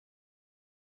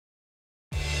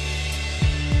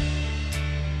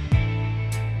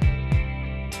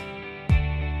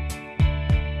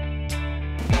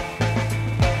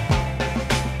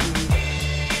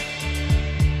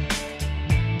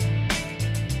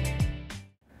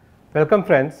Welcome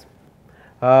friends.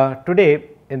 Today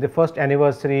in the first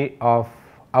anniversary of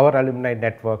our alumni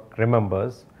network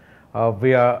Remembers,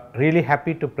 we are really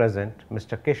happy to present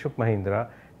Mr. Keshub Mahindra,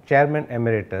 Chairman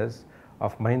Emeritus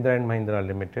of Mahindra & Mahindra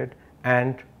Ltd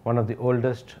and one of the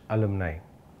oldest alumni.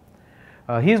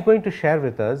 He is going to share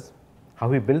with us how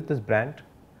he built this brand,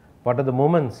 what are the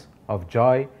moments of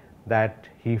joy that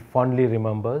he fondly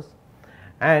remembers,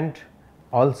 and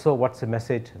also what's the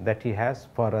message that he has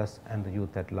for us and the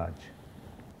youth at large.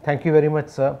 Thank you very much,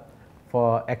 sir,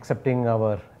 for accepting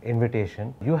our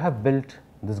invitation. You have built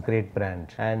this great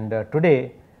brand, and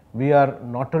today we are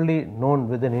not only known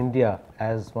within India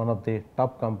as one of the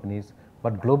top companies,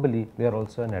 but globally we are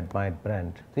also an admired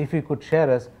brand. So if you could share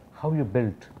us how you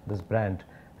built this brand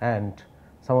and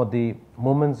some of the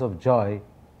moments of joy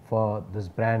for this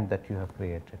brand that you have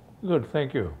created. Good,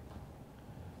 thank you.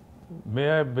 May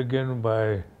I begin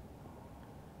by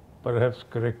perhaps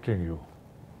correcting you.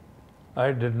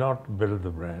 I did not build the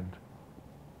brand.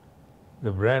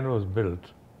 The brand was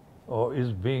built or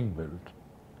is being built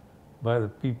by the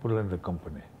people in the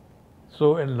company.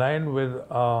 So in line with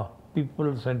our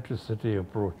people centricity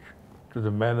approach to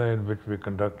the manner in which we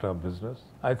conduct our business,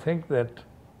 I think that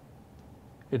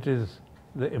it is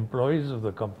the employees of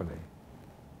the company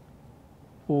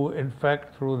who in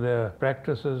fact through their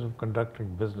practices of conducting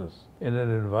business in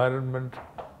an environment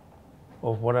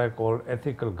of what I call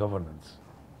ethical governance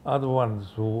are the ones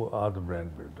who are the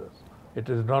brand builders. It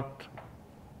is not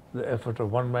the effort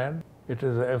of one man, it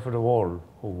is the effort of all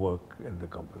who work in the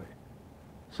company.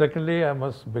 Secondly, I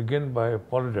must begin by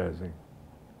apologizing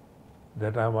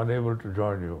that I am unable to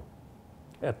join you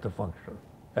at the function.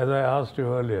 As I asked you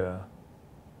earlier,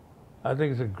 I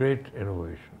think it's a great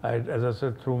innovation. As I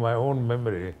said, through my own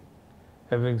memory,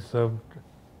 having served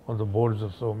on the boards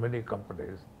of so many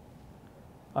companies,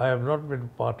 I have not been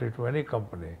party to any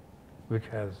company which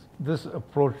has this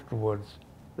approach towards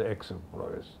the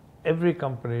ex-employees. Every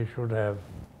company should have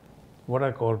what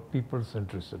I call people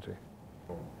centricity.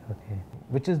 Okay.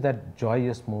 Which is that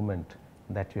joyous moment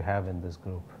that you have in this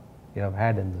group, you have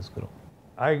had in this group?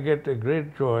 I get a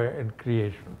great joy in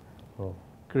creation,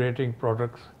 creating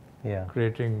products,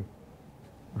 creating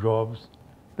jobs.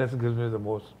 That gives me the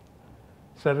most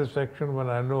satisfaction when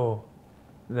I know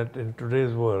that in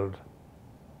today's world,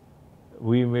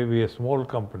 we may be a small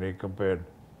company compared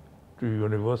to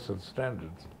universal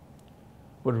standards,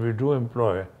 but we do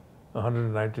employ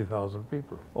 190,000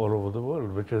 people all over the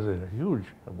world, which is a huge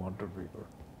amount of people.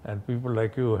 And people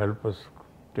like you help us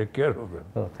take care of them.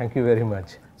 Oh, thank you very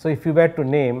much. So if you were to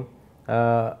name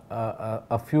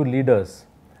a few leaders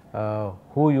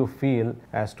who you feel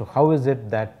as to how is it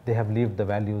that they have lived the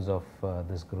values of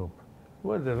this group?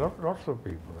 Well, there are lots of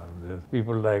people. There's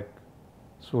people like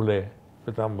Sule,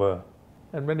 Pitamba,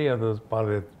 and many others,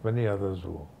 Parit, many others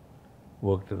who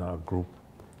worked in our group.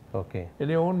 Okay. In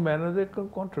your own manner, they can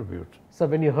contribute. So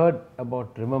when you heard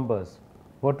about Remembers,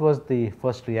 what was the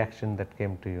first reaction that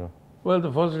came to you? Well,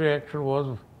 the first reaction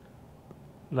was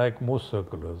like most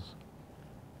circulars.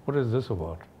 What is this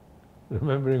about?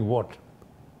 Remembering what?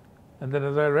 And then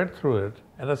as I read through it,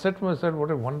 and I said to myself,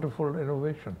 what a wonderful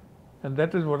innovation. And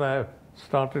that is what I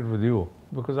started with you,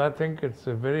 because I think it's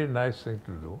a very nice thing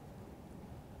to do.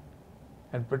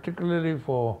 And particularly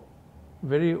for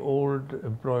very old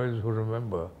employees who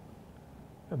remember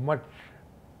a much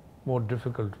more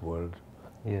difficult world.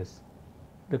 Yes.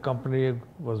 The company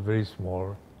was very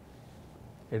small.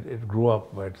 It grew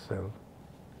up by itself.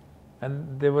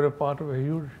 And they were a part of a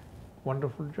huge,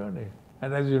 wonderful journey.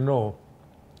 And as you know,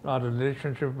 our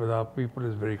relationship with our people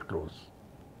is very close.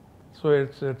 So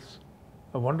it's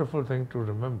a wonderful thing to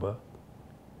remember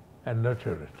and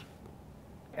nurture it.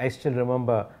 I still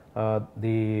remember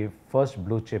the first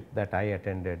blue chip that I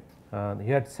attended. He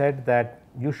had said that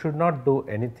you should not do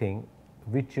anything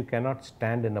which you cannot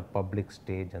stand in a public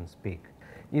stage and speak.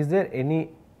 Is there any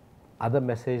other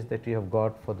message that you have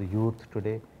got for the youth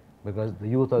today? Because the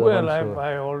youth are the ones who... Well,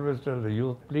 I always tell the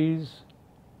youth, please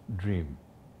dream,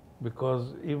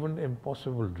 because even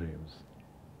impossible dreams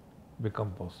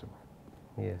become possible.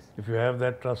 Yes. If you have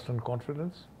that trust and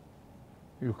confidence,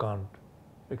 you can't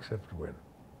accept win.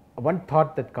 One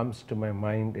thought that comes to my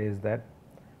mind is that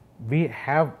we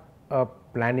have a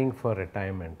planning for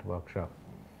retirement workshop,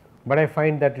 but I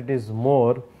find that it is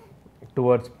more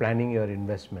towards planning your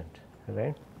investment,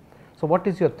 right? So what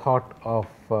is your thought of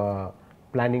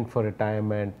planning for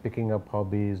retirement, picking up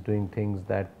hobbies, doing things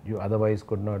that you otherwise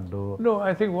could not do? No,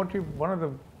 I think one of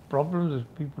the problems is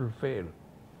people fail.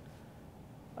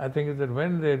 I think is that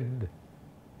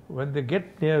when they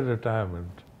get near retirement,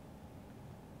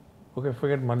 okay,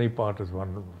 forget money part is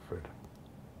one of it,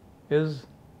 is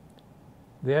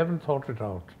They haven't thought it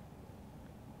out.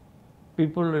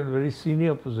 People in very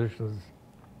senior positions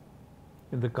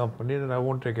in the company, and I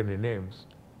won't take any names,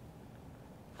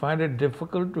 find it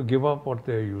difficult to give up what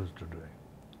they're used to doing.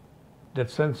 That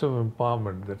sense of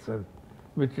empowerment, that sense,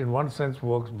 which in one sense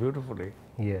works beautifully,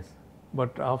 Yes.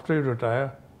 but after you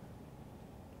retire,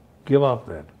 give up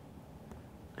that.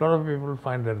 A lot of people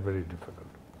find that very difficult.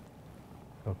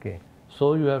 Okay.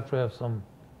 So you have to have some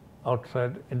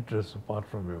outside interests apart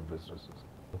from your businesses.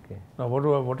 Okay. Now,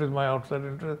 what is my outside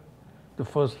interest? The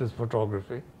first is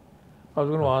photography. I was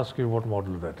going to ask you what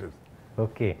model that is.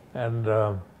 Okay. And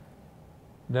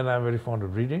then I'm very fond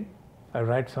of reading. I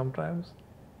write sometimes.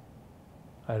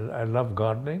 I love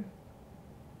gardening.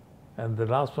 And the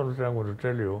last one which I'm going to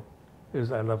tell you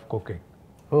is I love cooking.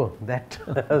 Oh, that.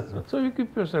 So you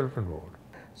keep yourself involved.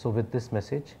 So with this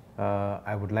message,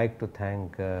 I would like to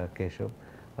thank Keshub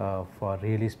for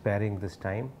really sparing this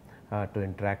time to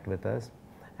interact with us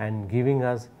and giving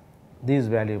us these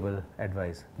valuable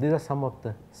advice. These are some of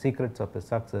the secrets of his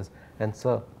success, and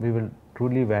sir, we will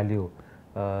truly value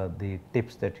the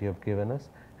tips that you have given us,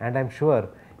 and I'm sure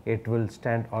it will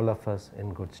stand all of us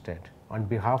in good stead. On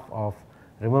behalf of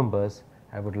Remembers,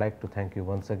 I would like to thank you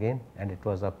once again, and it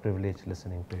was a privilege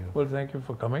listening to you. Well, thank you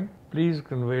for coming. Please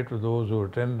convey to those who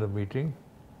attend the meeting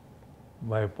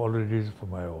my apologies for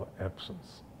my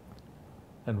absence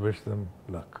and wish them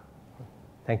luck.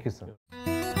 Thank you, sir.